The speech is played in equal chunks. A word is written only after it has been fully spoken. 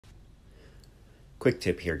Quick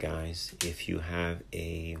tip here, guys. If you have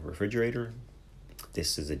a refrigerator,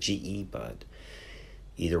 this is a GE, but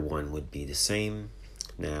either one would be the same.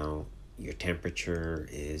 Now, your temperature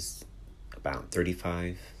is about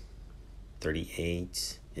 35,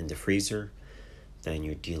 38 in the freezer. Then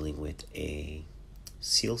you're dealing with a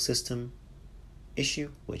seal system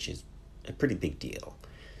issue, which is a pretty big deal.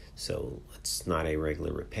 So it's not a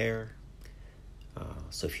regular repair.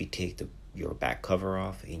 So if you take your back cover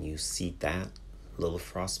off and you see that little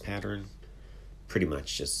frost pattern, pretty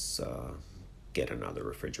much just get another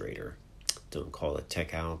refrigerator. Don't call it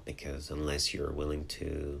tech out, because unless you're willing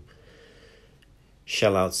to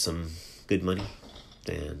shell out some good money,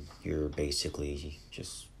 then you're basically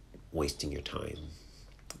just wasting your time.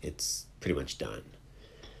 It's pretty much done.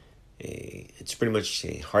 It's pretty much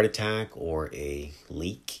a heart attack or a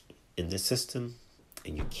leak in the system,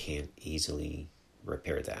 and you can't easily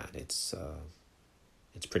repair that. It's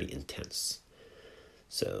pretty intense.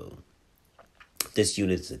 So this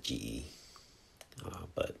unit is a GE,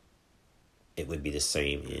 but it would be the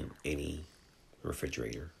same in any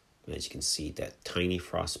refrigerator. As you can see, that tiny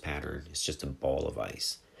frost pattern is just a ball of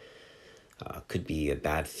ice. Could be a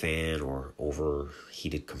bad fan or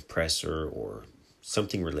overheated compressor or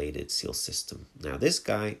something related seal system. Now this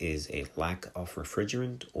guy is a lack of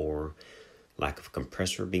refrigerant or lack of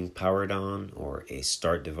compressor being powered on, or a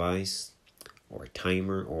start device or a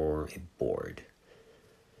timer or a board.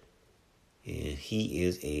 And he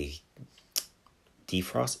is a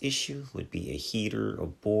defrost issue, would be a heater, a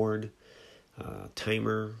board,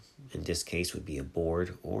 timer. In this case would be a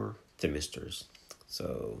board or thermistors.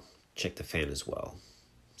 So check the fan as well.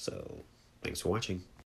 So thanks for watching.